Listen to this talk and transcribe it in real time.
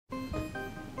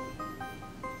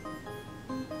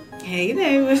Hey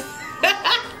neighbors.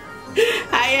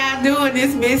 How y'all doing?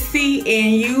 This Miss C,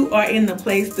 and you are in the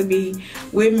place to be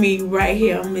with me right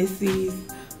here on Miss C's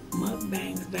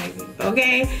Mukbangs, baby.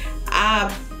 Okay?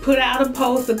 I put out a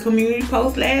post, a community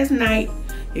post last night.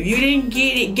 If you didn't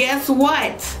get it, guess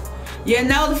what? Your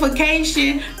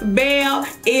notification bell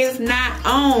is not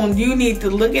on. You need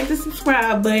to look at the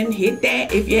subscribe button, hit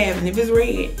that if you haven't. If it's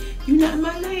red, you're not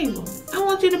my neighbor. I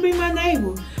want you to be my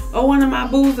neighbor or one of my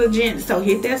boos or gents. So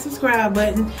hit that subscribe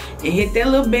button and hit that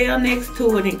little bell next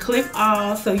to it and click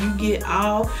all so you get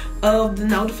all of the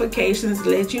notifications to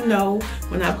let you know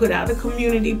when I put out a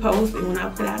community post and when I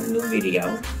put out a new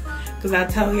video. Because I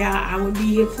told y'all I would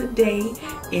be here today,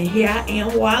 and here I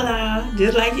am, voila,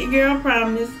 just like your girl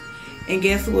promised. And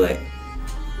guess what?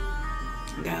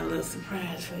 I got a little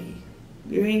surprise for you.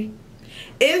 You ready?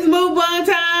 It's mukbang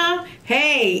time.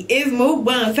 Hey, it's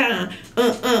mukbang time.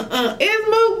 It's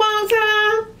mukbang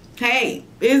time. Hey,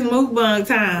 it's mukbang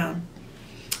time.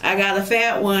 I got a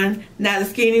fat one, not a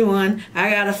skinny one. I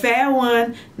got a fat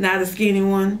one, not a skinny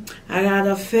one. I got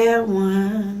a fat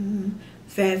one,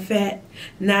 fat,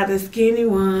 not a skinny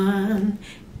one.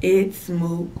 It's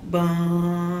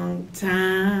mukbang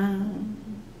time.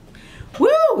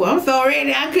 Woo! I'm so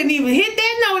ready. I couldn't even hit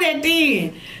that note at the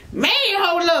end. Man,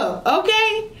 hold up.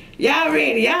 Okay? Y'all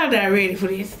ready? Y'all not ready for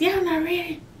this. Y'all not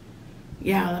ready?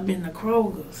 Y'all, I've been to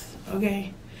Kroger's.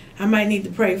 Okay? I might need to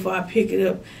pray before I pick it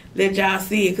up. Let y'all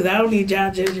see it, because I don't need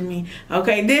y'all judging me.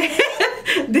 Okay? Dear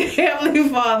Heavenly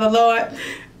Father, Lord,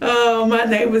 my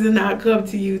neighbors and I come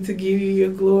to you to give you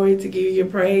your glory, to give you your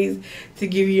praise, to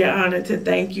give you your honor, to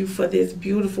thank you for this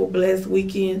beautiful, blessed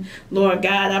weekend. Lord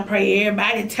God, I pray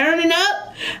everybody turning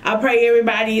up. I pray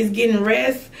everybody is getting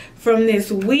rest from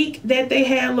this week that they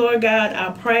had, Lord God. I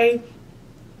pray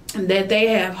that they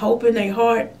have hope in their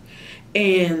heart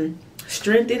and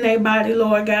strength in their body,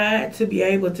 Lord God, to be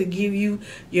able to give you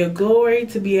your glory,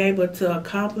 to be able to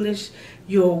accomplish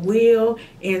your will,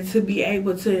 and to be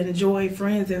able to enjoy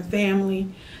friends and family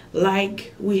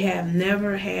like we have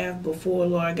never have before,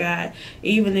 Lord God.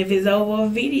 Even if it's over a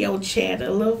video chat,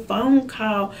 a little phone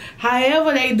call,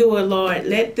 however they do it, Lord,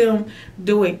 let them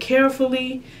do it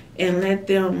carefully and let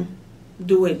them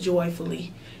do it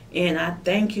joyfully. And I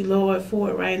thank you, Lord, for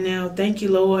it right now. Thank you,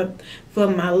 Lord, for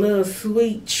my little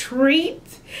sweet treat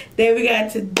that we got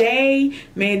today.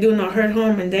 May it do no hurt,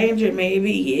 harm, and danger.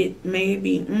 Maybe it may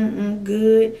be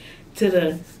good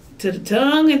to the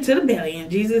tongue and to the belly. In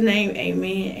Jesus' name,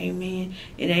 amen, amen,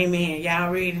 and amen.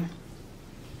 Y'all ready?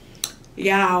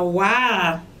 Y'all,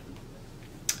 wow.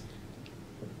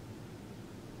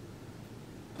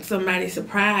 Somebody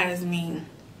surprised me.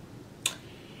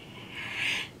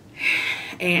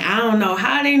 And I don't know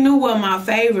how they knew what my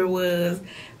favorite was,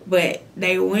 but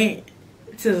they went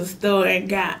to the store and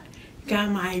got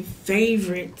my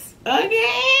favorites.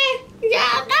 Okay?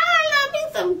 Y'all know I love me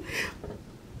some.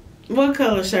 What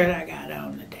color shirt I got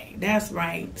on today? That's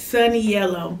right. Sunny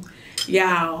yellow.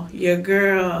 Y'all, your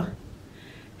girl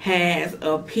has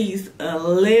a piece of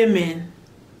lemon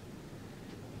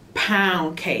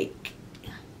pound cake.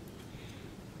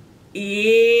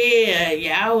 Yeah,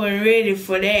 y'all weren't ready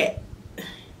for that.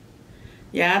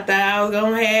 Y'all thought I was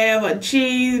gonna have a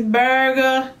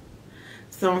cheeseburger,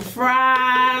 some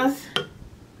fries,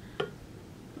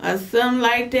 or something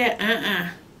like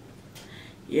that.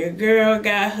 Your girl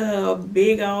got her a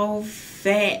big old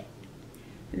fat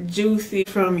juicy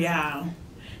from y'all.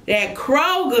 That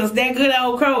Kroger's, that good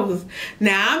old Kroger's.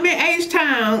 Now I'm in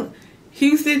H-Town,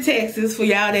 Houston, Texas, for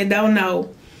y'all that don't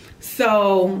know.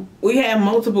 So we have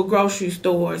multiple grocery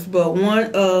stores, but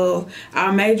one of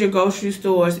our major grocery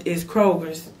stores is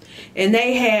Kroger's. And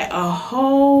they had a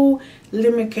whole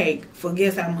lemon cake for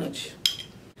guess how much?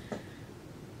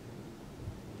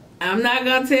 I'm not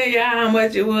going to tell y'all how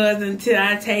much it was until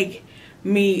I take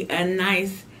me a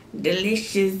nice,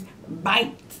 delicious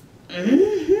bite.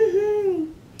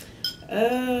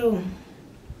 Oh,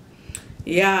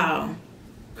 y'all.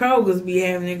 Kroger's be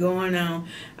having it going on.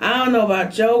 I don't know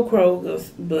about your Kroger's,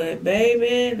 but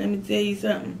baby, let me tell you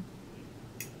something.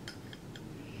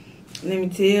 Let me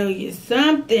tell you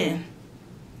something.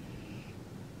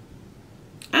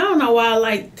 I don't know why I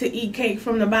like to eat cake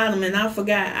from the bottom, and I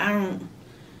forgot. I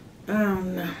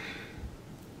don't know.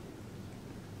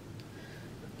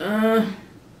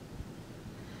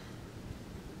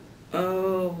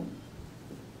 Oh,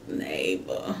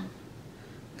 neighbor.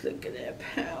 Look at that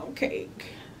pound cake.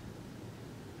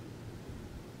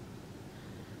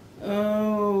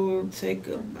 Oh, take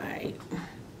a bite.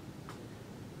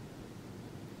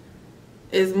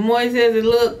 As moist as it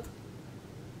look,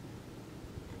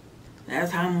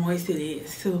 that's how moist it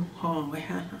is too. Hold on, wait.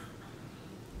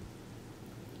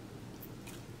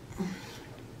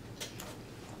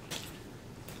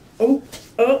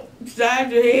 Oops,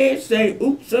 upside your head. Say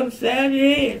oops, upside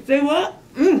your head. Say what?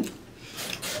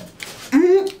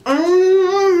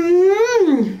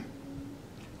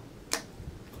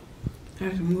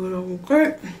 That's some good old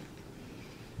cake.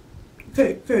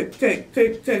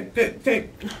 Cake.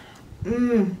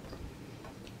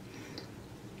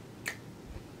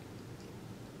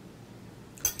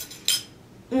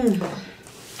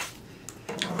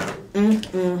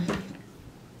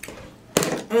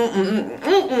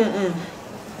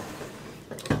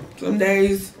 Some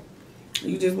days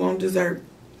you just want dessert,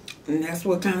 and that's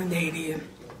what kind of day it is.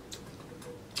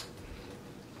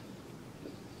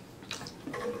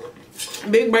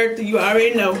 Big birthday, you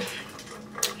already know.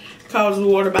 Causes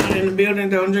water bottle in the building.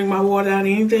 Don't drink my water out of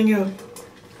anything else.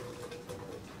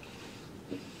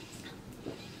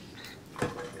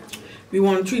 If you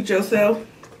want to treat yourself,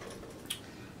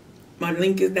 my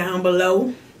link is down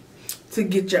below to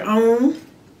get your own.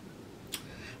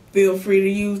 Feel free to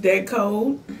use that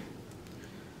code.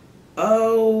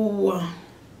 Oh.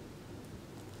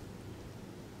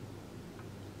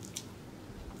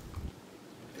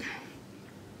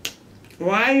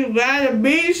 Why you gotta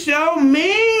be so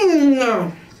mean?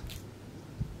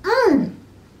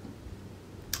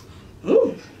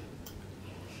 Ooh.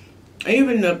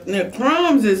 Even the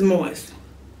crumbs is moist.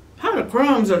 How the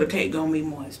crumbs of the cake gonna be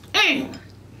moist? Dang.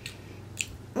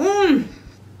 Woo.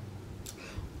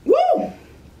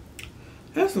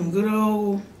 That's some good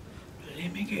old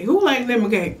lemon cake. Who like lemon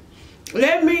cake?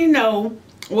 Let me know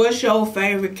what's your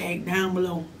favorite cake down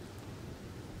below.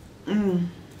 Lemon.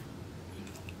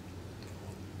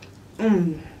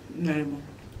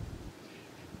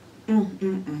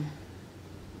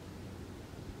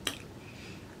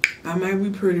 I might be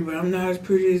pretty, but I'm not as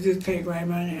pretty as this cake right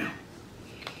now.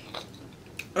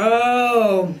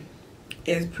 Oh,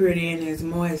 it's pretty and it's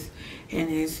moist and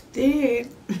it's thick.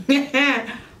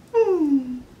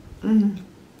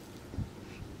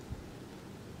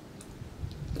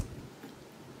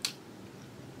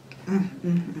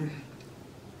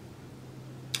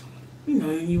 You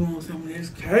know you want some of this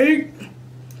cake.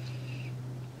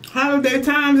 Holiday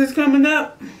times is coming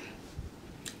up.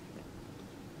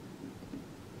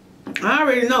 I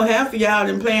already know half of y'all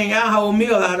done planned y'all whole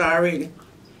meal out already.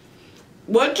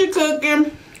 What you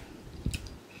cooking?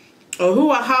 Or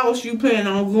who a house you plan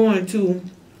on going to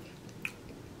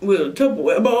with a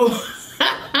Tupperware bowl?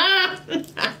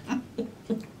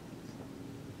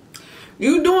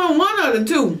 You doing one of the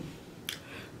two.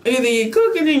 Either you're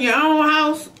cooking in your own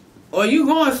house or you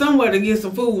going somewhere to get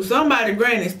some food. Somebody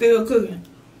granny's still cooking.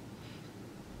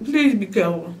 Please be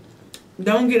careful.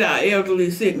 Don't get our elderly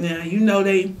sick now. You know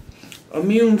they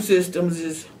immune systems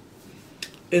is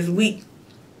weak.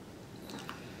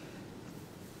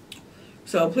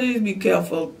 So please be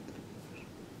careful.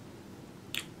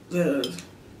 Because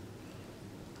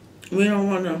we don't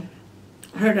want to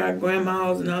hurt our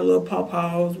grandmas and our little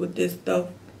pawpaws with this stuff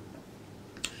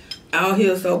out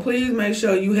here. So please make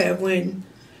sure you have went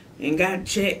and got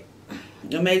checked.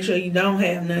 And make sure you don't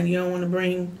have none. You don't want to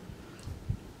bring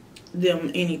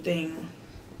them anything.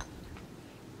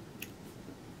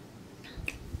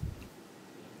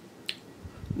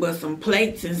 But some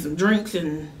plates and some drinks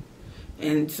and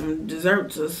some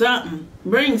desserts or something.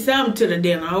 Bring something to the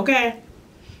dinner, okay?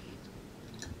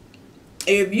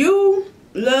 If you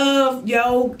love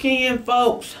your kin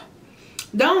folks,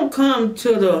 don't come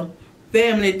to the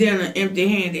family dinner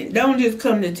empty-handed. Don't just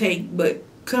come to take, but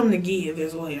come to give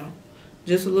as well.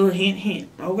 Just a little hint,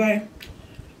 okay?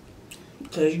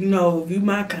 Because you know, if you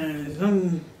my kind, I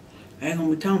ain't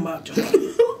gonna be talking about you.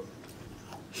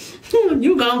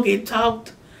 You gonna get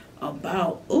talked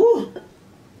about. Ooh.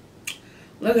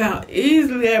 Look how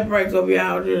easily that break up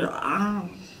y'all just.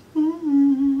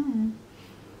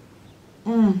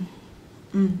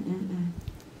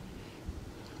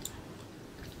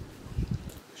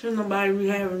 Shouldn't nobody be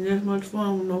having this much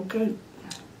fun with no cake.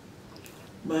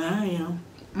 But I am.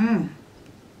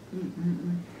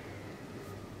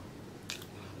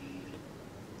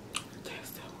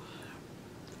 Tastes so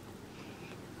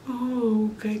good. Oh,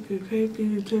 cake, it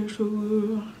tastes so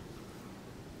good.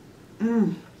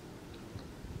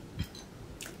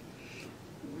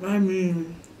 I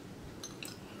mean,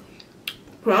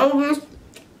 Coldest.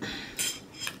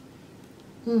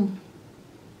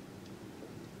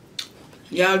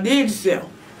 Y'all did sell.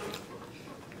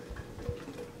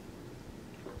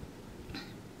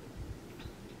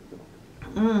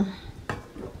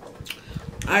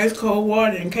 Ice cold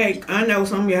water and cake. I know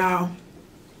some of y'all.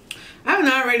 I can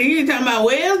already hear you talking about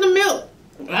where's the milk.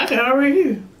 I can already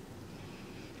hear.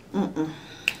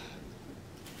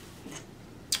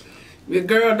 Your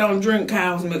girl don't drink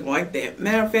cow's milk like that.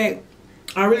 Matter of fact,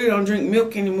 I really don't drink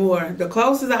milk anymore. The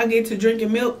closest I get to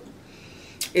drinking milk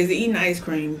is eating ice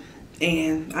cream.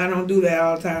 And I don't do that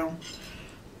all the time.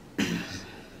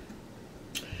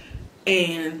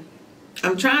 And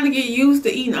I'm trying to get used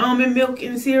to eating almond milk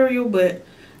in cereal, but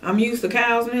I'm used to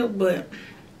cow's milk, but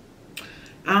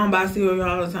I don't buy cereal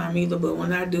all the time either. But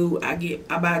when I do, I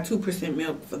buy 2%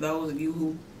 milk for those of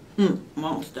you who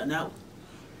wants to know.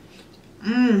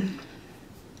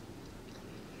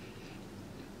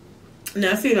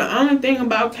 Now see, the only thing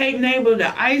about Cake Neighbor,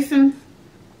 the icing,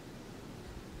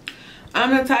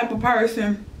 I'm the type of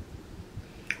person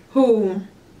who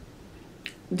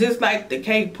just like the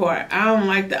cake part. I don't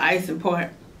like the icing part.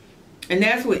 And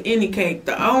that's with any cake.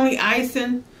 The only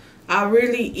icing I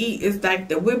really eat is like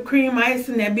the whipped cream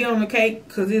icing that be on the cake,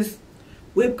 because it's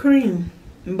whipped cream.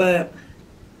 But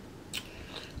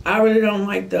I really don't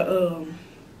like the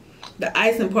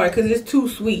icing part because it's too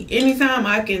sweet. Anytime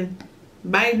I can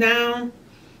bite down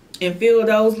and feel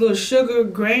those little sugar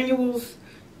granules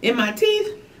in my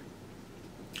teeth,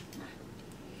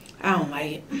 I don't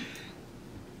like it.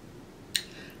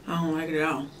 I don't like it at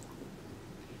all.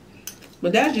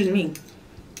 But that's just me.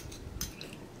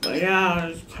 But y'all,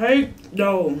 this cake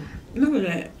though, look at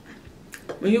that.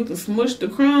 When you can smush the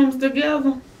crumbs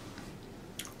together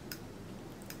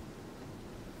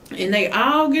and they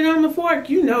all get on the fork,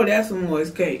 you know that's a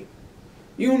moist cake.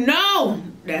 You know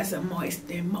that's a moist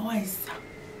and moist.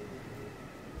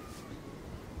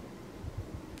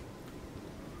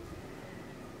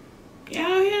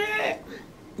 Y'all hear that?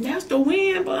 That's the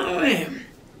wind blowing.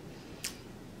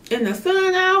 And the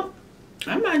sun out.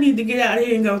 I might need to get out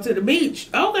here and go to the beach.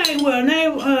 Okay, well,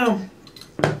 now,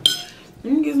 let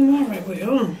me get some more right quick.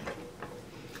 Hold on.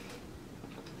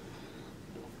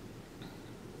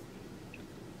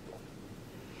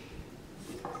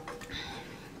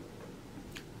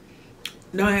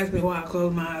 Don't ask me why I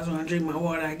close my eyes when I drink my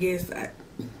water. I guess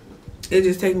it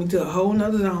just takes me to a whole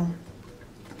nother zone.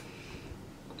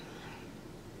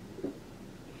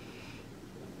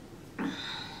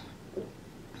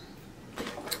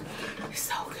 It's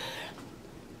so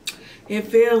good. It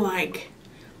feels like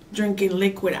drinking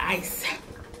liquid ice.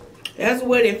 That's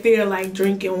what it feels like,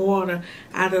 drinking water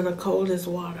out of the coldest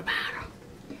water bottle.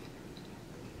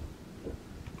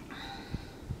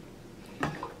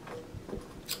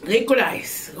 Liquid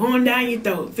ice going down your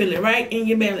throat. Feel it right in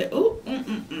your belly. Ooh,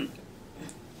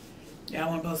 Y'all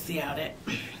want to see all that.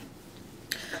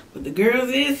 But the girls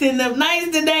is sitting up nice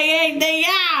today, ain't they,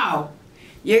 y'all?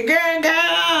 Your girl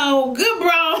got good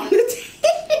bra.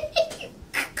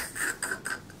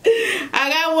 I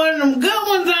got one of them good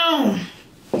ones on.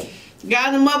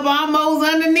 Got them up almost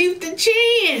underneath the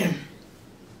chin.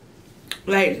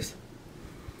 Ladies.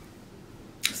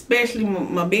 Especially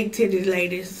my big titties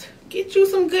ladies. Get you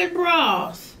some good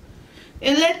bras.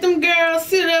 And let them girls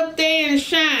sit up there and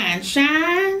shine.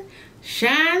 Shine,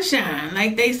 shine, shine.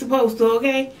 Like they supposed to,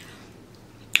 okay?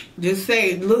 Just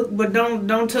say, look, but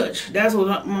don't touch. That's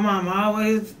what my mama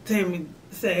always tell me.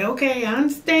 Say, okay, I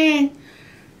understand.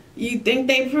 You think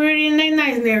they pretty and they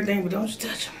nice and everything, but don't you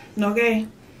touch them, okay?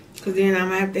 Because then I'm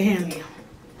going to have to handle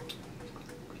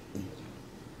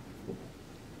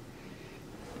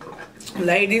you.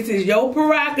 Ladies, it's your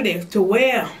prerogative to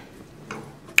wear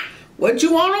what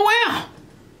you want to wear.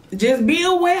 Just be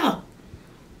aware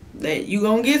that you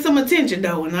going to get some attention,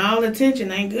 though. And all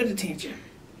attention ain't good attention.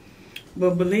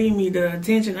 But believe me, the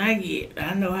attention I get,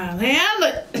 I know how to handle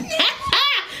it.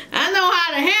 I know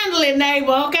how to handle it,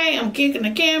 neighbor. Okay, I'm kicking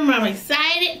the camera. I'm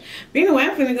excited. But anyway,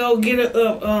 I'm finna go get it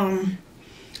up.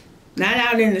 Not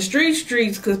out in the streets,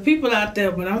 because people out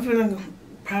there. But I'm finna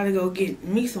probably go get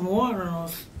me some water or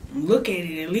look at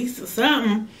it at least or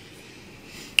something.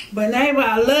 But neighbor,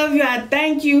 I love you. I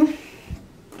thank you.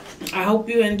 I hope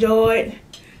you enjoyed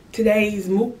today's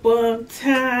mukbang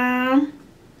time.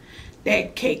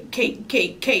 That cake.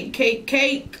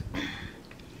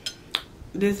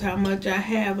 This is how much I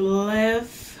have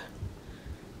left.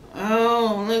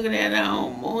 Oh, look at that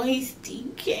old moisty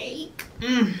cake.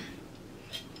 And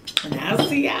I'll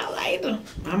see y'all later.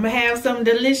 I'm going to have something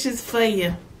delicious for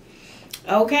you.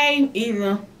 Okay?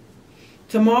 Either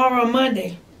tomorrow or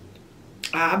Monday.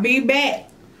 I'll be back.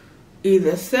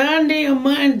 Either Sunday or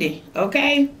Monday.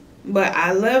 Okay? But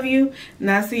I love you. And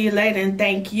I'll see you later. And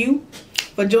thank you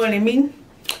for joining me.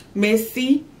 Miss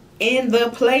C in the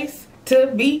place to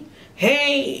be.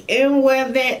 Hey, and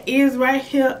where that is right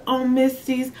here on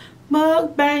Missy's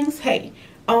Mukbangs. Hey,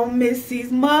 on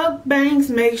Missy's Mukbangs.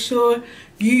 Make sure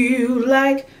you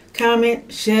like,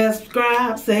 comment, share,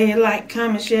 subscribe. Say like,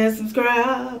 comment, share,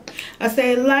 subscribe. I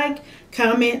say like,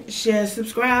 comment, share,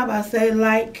 subscribe. I say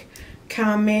like,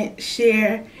 comment,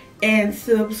 share, and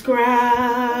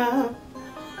subscribe,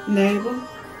 neighbor.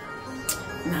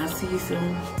 And I'll see you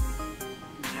soon.